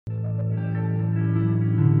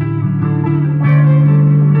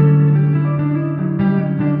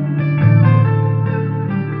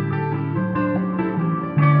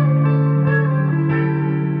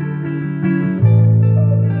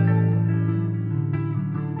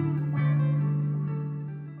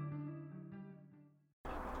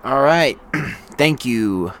All right. Thank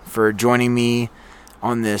you for joining me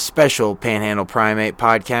on this special Panhandle Primate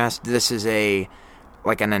podcast. This is an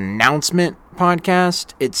announcement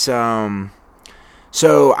podcast. It's so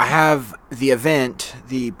I have the event,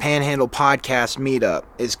 the Panhandle Podcast Meetup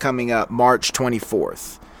is coming up March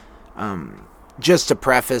 24th. Just to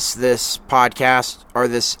preface this podcast or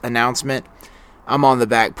this announcement, I'm on the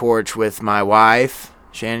back porch with my wife.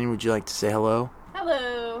 Shannon, would you like to say hello? Hello.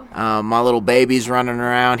 My little baby's running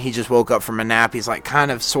around. He just woke up from a nap. He's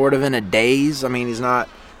sort of in a daze. I mean, he's not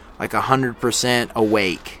 100%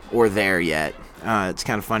 awake or there yet. It's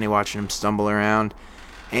kind of funny watching him stumble around.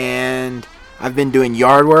 And I've been doing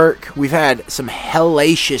yard work. We've had some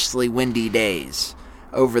hellaciously windy days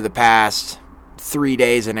over the past 3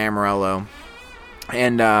 days in Amarillo.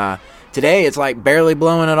 And today it's barely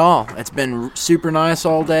blowing at all. It's been super nice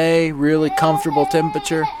all day, really comfortable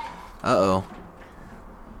temperature. Uh-oh.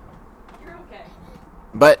 You're okay.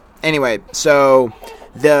 But anyway, so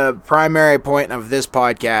the primary point of this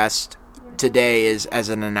podcast today is as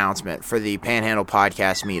an announcement for the Panhandle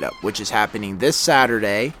Podcast Meetup, which is happening this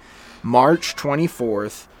Saturday, March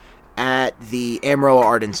 24th, at the Amarillo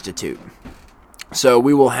Art Institute. So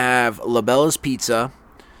we will have La Bella's Pizza,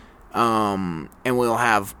 and we'll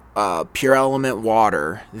have Pure Element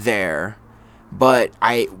water there. But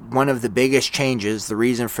one of the biggest changes, the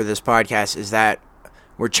reason for this podcast, is that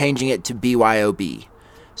we're changing it to BYOB.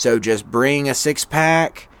 So just bring a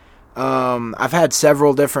 6-pack. I've had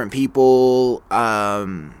several different people,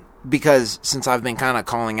 because since I've been kind of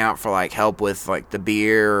calling out for help with the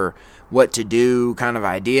beer or what to do kind of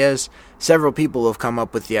ideas, several people have come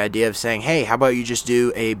up with the idea of saying, hey, how about you just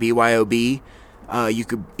do a BYOB? You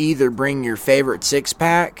could either bring your favorite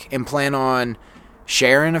 6-pack and plan on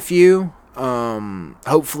sharing a few.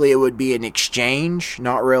 Hopefully it would be an exchange,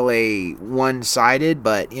 not really one-sided,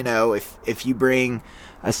 but if you bring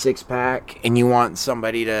a 6-pack and you want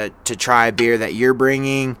somebody to try a beer that you're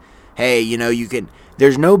bringing, hey, you can.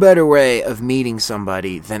 There's no better way of meeting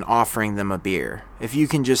somebody than offering them a beer. If you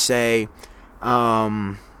can just say,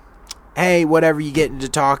 hey, whatever, you get into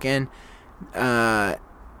talking, and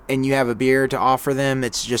you have a beer to offer them,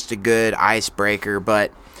 it's just a good icebreaker.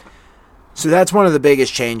 But so that's one of the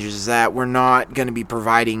biggest changes, is that we're not going to be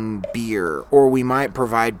providing beer, or we might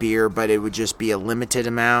provide beer, but it would just be a limited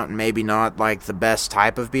amount, and maybe not the best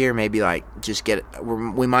type of beer. Maybe we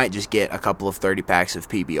might just get a couple of 30 packs of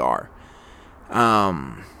PBR,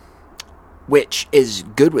 which is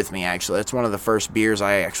good with me, actually. That's one of the first beers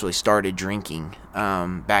I actually started drinking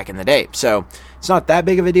back in the day. So it's not that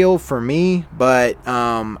big of a deal for me, but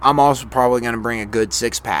I'm also probably going to bring a good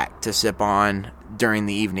 6-pack to sip on during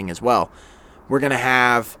the evening as well. We're going to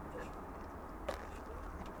have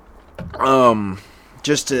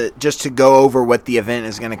just to go over what the event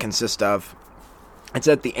is going to consist of. It's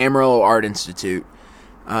at the Amarillo Art Institute,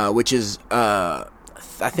 which is I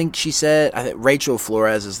think Rachel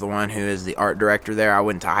Flores is the one who is the art director there. I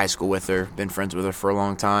went to high school with her, been friends with her for a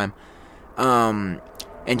long time. And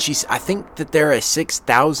I think that they're a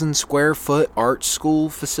 6,000 square foot art school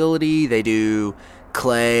facility. They do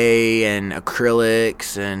clay and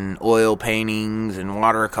acrylics and oil paintings and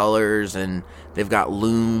watercolors, and they've got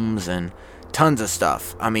looms and tons of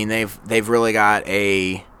stuff. I mean, they've really got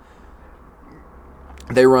they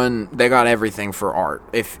got everything for art.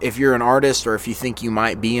 If you're an artist, or if you think you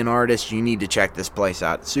might be an artist, you need to check this place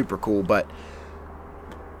out. It's super cool. But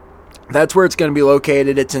that's where it's going to be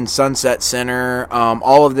located. It's in Sunset Center.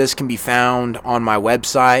 All of this can be found on my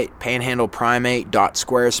website,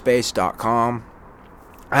 panhandleprimate.squarespace.com.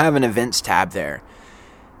 I have an events tab there.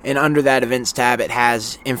 And under that events tab, it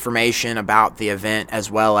has information about the event, as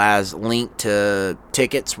well as link to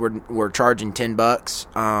tickets. We're charging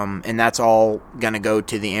 $10, and that's all going to go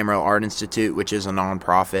to the Amarillo Art Institute, which is a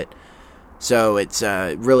nonprofit. So it's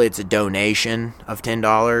a donation of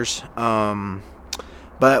 $10.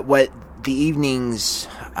 But what the evening's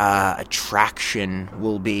attraction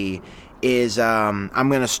will be is I'm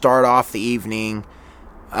going to start off the evening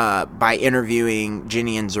by interviewing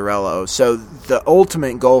Ginny and Zarello. So the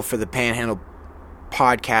ultimate goal for the Panhandle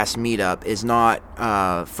Podcast Meetup is not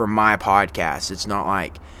for my podcast. It's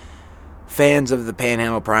not fans of the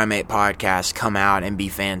Panhandle Primate Podcast come out and be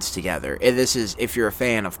fans together. This is if you're a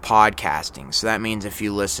fan of podcasting. So that means if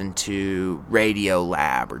you listen to Radio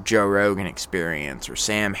Lab or Joe Rogan Experience or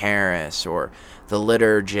Sam Harris or The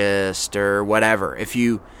Liturgist or whatever, if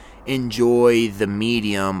you enjoy the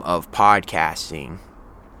medium of podcasting,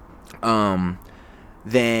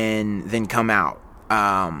 then come out.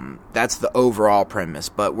 That's the overall premise.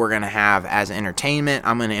 But we're going to have, as entertainment,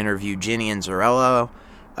 I'm going to interview Ginny and Zarello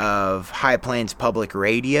of High Plains Public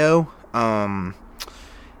Radio.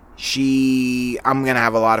 I'm going to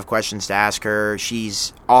have a lot of questions to ask her.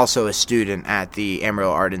 She's also a student at the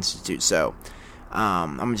Amarillo Art Institute, so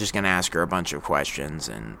I'm just going to ask her a bunch of questions,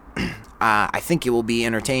 and I think it will be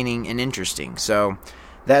entertaining and interesting. So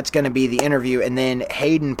that's going to be the interview, and then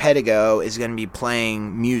Hayden Pedigo is going to be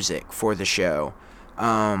playing music for the show.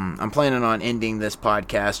 I'm planning on ending this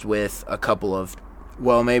podcast with a couple of,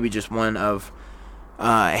 well, maybe just one of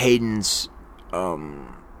Hayden's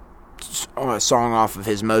a song off of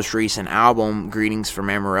his most recent album, Greetings from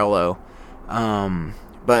Amarillo.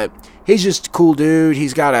 But he's just a cool dude.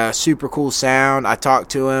 He's got a super cool sound. I talked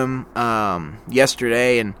to him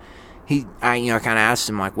yesterday, and I kind of asked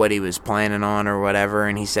him like what he was planning on or whatever,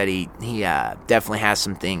 and he said he definitely has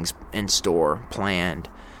some things in store planned.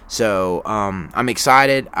 So I'm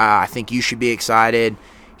excited. I think you should be excited.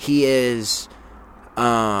 He is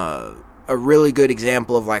a really good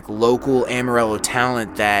example of like local Amarillo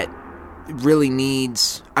talent that really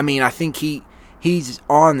needs. I mean, I think he's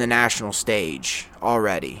on the national stage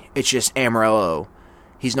already. It's just Amarillo.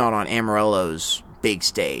 He's not on Amarillo's big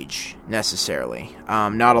stage necessarily.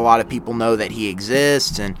 Not a lot of people know that he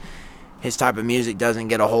exists, and his type of music doesn't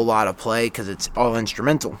get a whole lot of play because it's all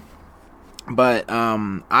instrumental. But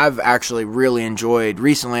I've actually really enjoyed,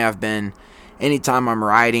 recently I've been, anytime I'm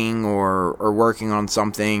writing or working on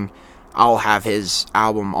something, I'll have his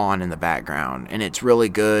album on in the background, and it's really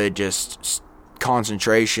good, just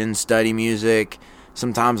concentration, study music.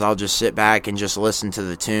 Sometimes I'll just sit back and just listen to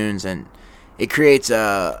the tunes, and it creates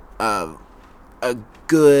a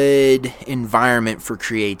good environment for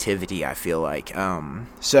creativity, I feel like.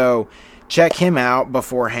 So check him out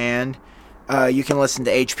beforehand. You can listen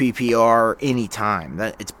to HPPR anytime.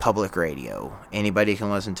 It's public radio. Anybody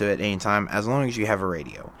can listen to it anytime, as long as you have a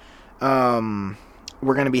radio.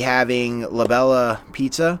 We're going to be having La Bella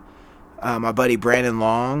Pizza. My buddy Brandon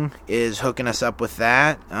Long is hooking us up with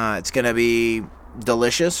that. It's going to be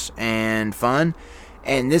delicious and fun.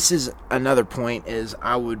 And this is another point, is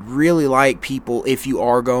I would really like people, if you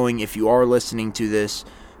are listening to this,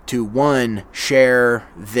 to one, share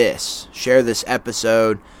this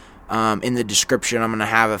episode. In the description, I'm going to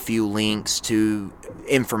have a few links to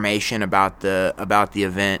information about the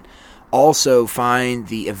event. Also, find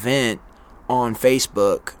the event on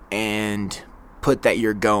Facebook and put that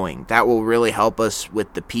you're going. That will really help us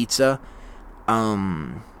with the pizza.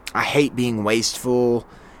 I hate being wasteful,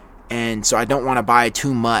 and so I don't want to buy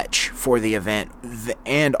too much for the event.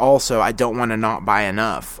 And also, I don't want to not buy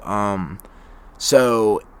enough.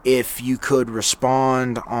 So if you could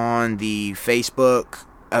respond on the Facebook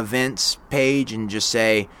events page and just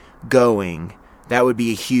say going, that would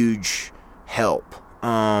be a huge help.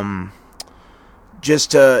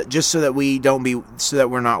 Just so that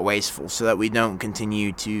we're not wasteful, so that we don't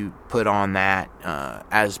continue to put on that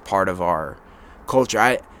as part of our culture.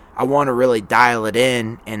 I want to really dial it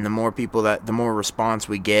in, and the more response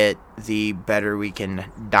we get, the better we can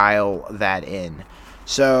dial that in.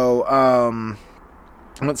 So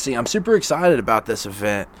let's see. I'm super excited about this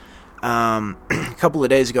event. A couple of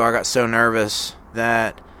days ago, I got so nervous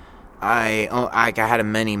that I had a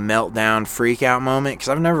mini meltdown, freak out moment, because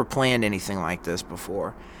I've never planned anything like this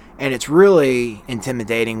before. And it's really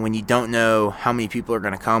intimidating when you don't know how many people are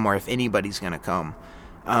going to come or if anybody's going to come.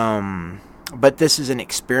 But this is an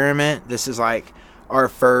experiment. This is like our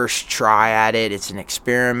first try at it. It's an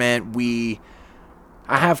experiment. I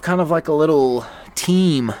have kind of like a little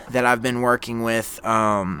team that I've been working with,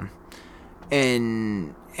 and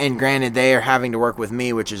granted, they are having to work with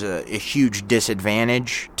me, which is a huge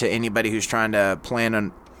disadvantage to anybody who's trying to plan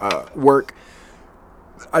on work,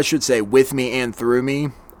 I should say, with me and through me.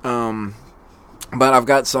 But I've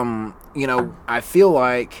got some, I feel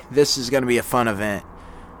like this is going to be a fun event.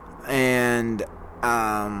 And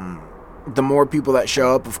the more people that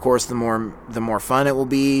show up, of course, the more fun it will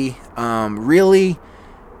be. Really,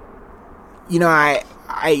 I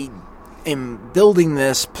am building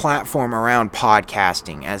this platform around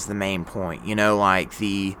podcasting as the main point.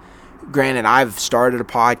 Granted, I've started a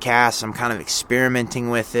podcast. I'm kind of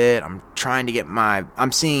experimenting with it. I'm trying to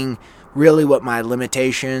I'm seeing really what my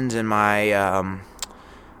limitations and my,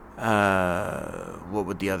 what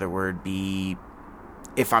would the other word be?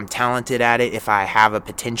 If I'm talented at it, if I have a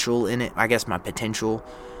potential in it, I guess my potential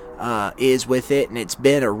is with it, and it's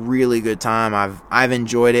been a really good time. I've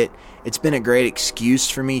enjoyed it. It's been a great excuse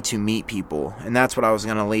for me to meet people, and that's what I was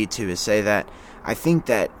going to lead to, is say that I think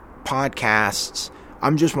that podcasts,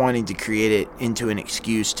 I'm just wanting to create it into an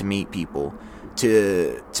excuse to meet people,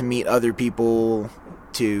 to meet other people,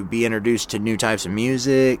 to be introduced to new types of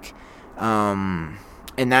music, and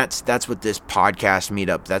that's what this podcast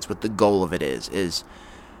meetup, that's what the goal of it is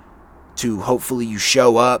hopefully you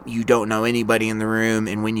show up, you don't know anybody in the room,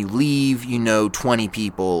 and when you leave, you know 20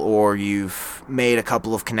 people, or you've made a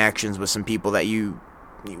couple of connections with some people that you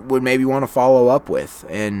would maybe want to follow up with.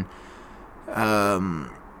 And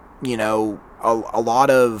you know, a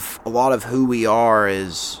lot of who we are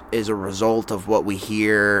is a result of what we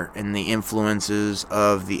hear and the influences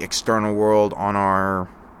of the external world on our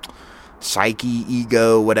psyche,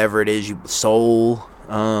 ego, whatever it is, soul,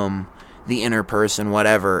 the inner person,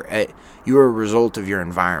 whatever. You're a result of your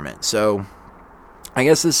environment. So I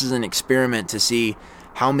guess this is an experiment to see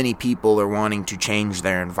how many people are wanting to change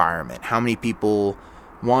their environment, how many people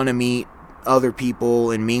want to meet other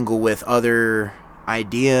people and mingle with other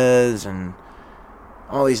ideas and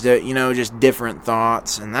all these, just different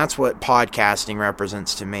thoughts. And that's what podcasting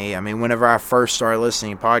represents to me. I mean, whenever I first started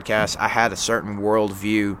listening to podcasts, I had a certain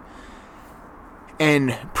worldview.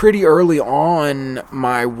 And pretty early on,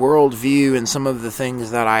 my worldview and some of the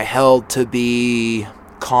things that I held to be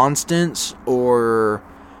constants or,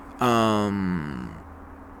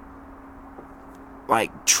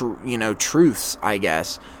 truths, I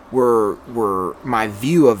guess, were my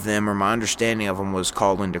view of them, or my understanding of them, was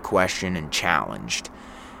called into question and challenged.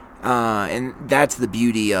 And that's the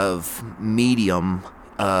beauty of media,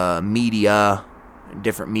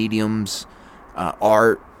 different mediums,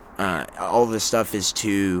 art. All this stuff is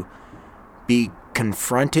to be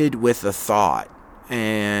confronted with a thought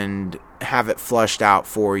and have it flushed out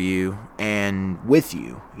for you and with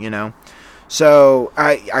you, So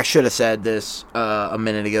I should have said this a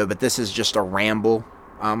minute ago, but this is just a ramble.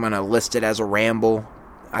 I'm going to list it as a ramble.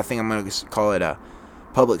 I think I'm going to call it a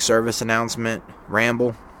public service announcement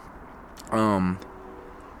ramble.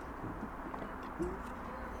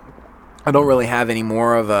 I don't really have any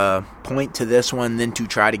more of a point to this one than to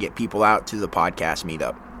try to get people out to the podcast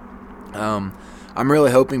meetup. I'm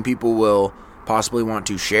really hoping people will possibly want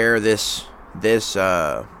to share this,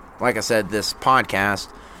 like I said, this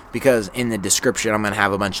podcast, because in the description I'm going to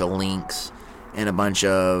have a bunch of links and a bunch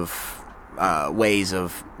of ways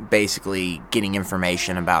of basically getting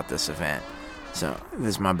information about this event. So, this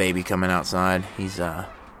is my baby coming outside. He's,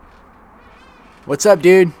 what's up,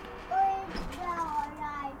 dude?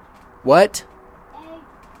 What?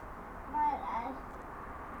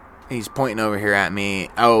 He's pointing over here at me.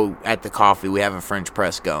 Oh, at the coffee. We have a French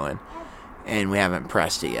press going, and we haven't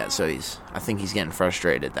pressed it yet. So I think he's getting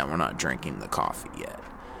frustrated that we're not drinking the coffee yet.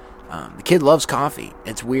 The kid loves coffee.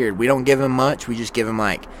 It's weird. We don't give him much. We just give him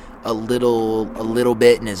like a little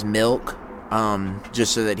bit in his milk,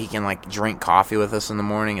 just so that he can like drink coffee with us in the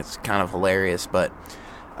morning. It's kind of hilarious, but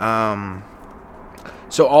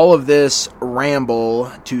so all of this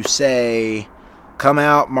ramble to say, come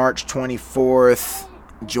out March 24th,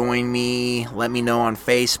 join me, let me know on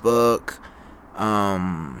Facebook,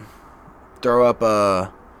 throw up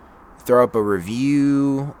a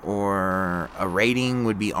review or a rating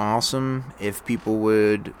would be awesome if people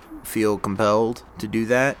would feel compelled to do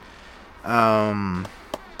that.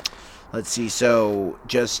 Let's see, so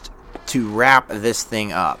just to wrap this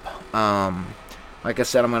thing up, like I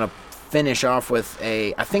said, I'm going to finish off with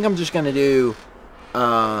I think I'm just going to do,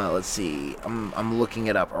 let's see, I'm looking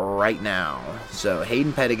it up right now. So,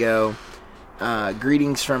 Hayden Pedigo,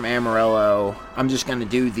 Greetings from Amarillo. I'm just going to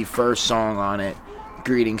do the first song on it,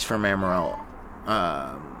 Greetings from Amarillo,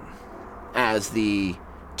 as the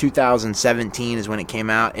 2017 is when it came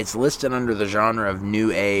out. It's listed under the genre of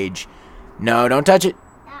New Age. No, don't touch it.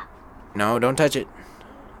 No, don't touch it.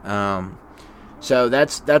 So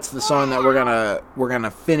that's the song that we're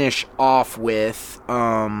gonna finish off with.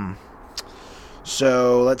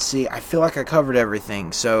 So let's see. I feel like I covered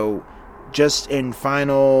everything. So just in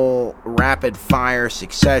final rapid fire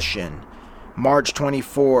succession, March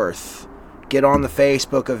 24th. Get on the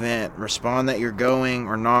Facebook event. Respond that you're going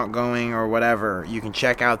or not going or whatever. You can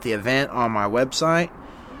check out the event on my website.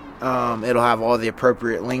 It'll have all the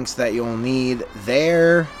appropriate links that you'll need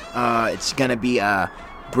there. It's gonna be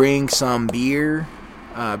bring some beer,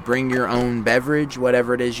 bring your own beverage,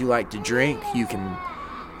 whatever it is you like to drink. You can.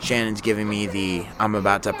 Shannon's giving me I'm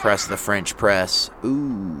about to press the French press.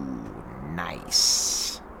 Ooh,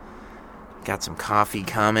 nice. Got some coffee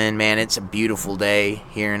coming. Man, it's a beautiful day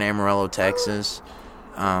here in Amarillo, Texas.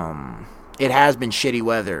 It has been shitty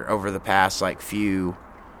weather over the past few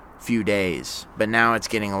days, but now it's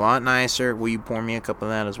getting a lot nicer. Will you pour me a cup of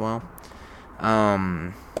that as well?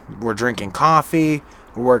 We're drinking coffee.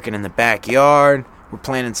 We're working in the backyard. We're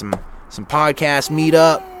planning some podcast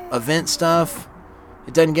meetup event stuff.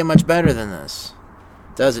 It doesn't get much better than this,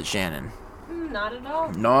 does it, Shannon? Not at all.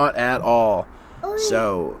 Not at all.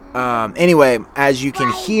 So, anyway, as you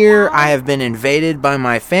can hear, I have been invaded by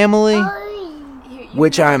my family.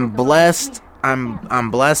 which I'm blessed.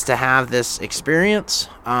 I'm blessed to have this experience,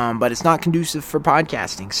 but it's not conducive for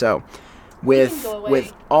podcasting. So, with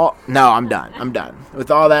all I'm done.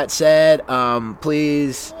 With all that said,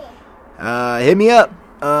 please hit me up.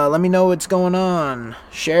 Let me know what's going on.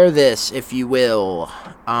 Share this if you will.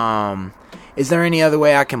 Is there any other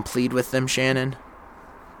way I can plead with them, Shannon?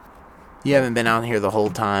 You haven't been out here the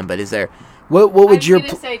whole time, but is there? What would your? I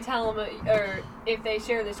was gonna say tell them, or if they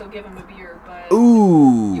share this, you'll give them a beer, but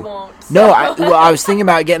ooh, you won't. So. No, I was thinking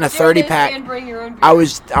about getting a 30-pack. And bring your own beer. I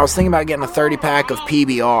was thinking about getting a 30-pack of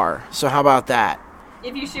PBR. So how about that?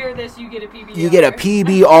 If you share this, you get a PBR. You get a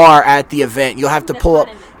PBR at the event. You'll have to pull up.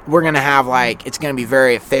 We're gonna have it's gonna be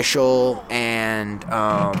very official and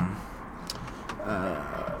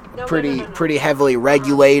pretty heavily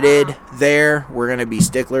regulated there. We're going to be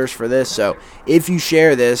sticklers for this. So if you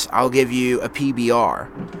share this, I'll give you a PBR.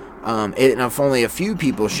 And if only a few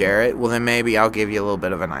people share it, well, then maybe I'll give you a little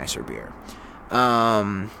bit of a nicer beer.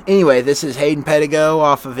 Anyway, this is Hayden Pedigo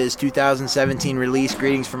off of his 2017 release,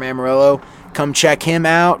 Greetings from Amarillo. Come check him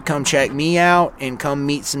out. Come check me out. And come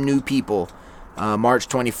meet some new people. March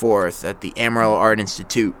 24th at the Amarillo Art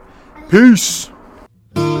Institute. Peace.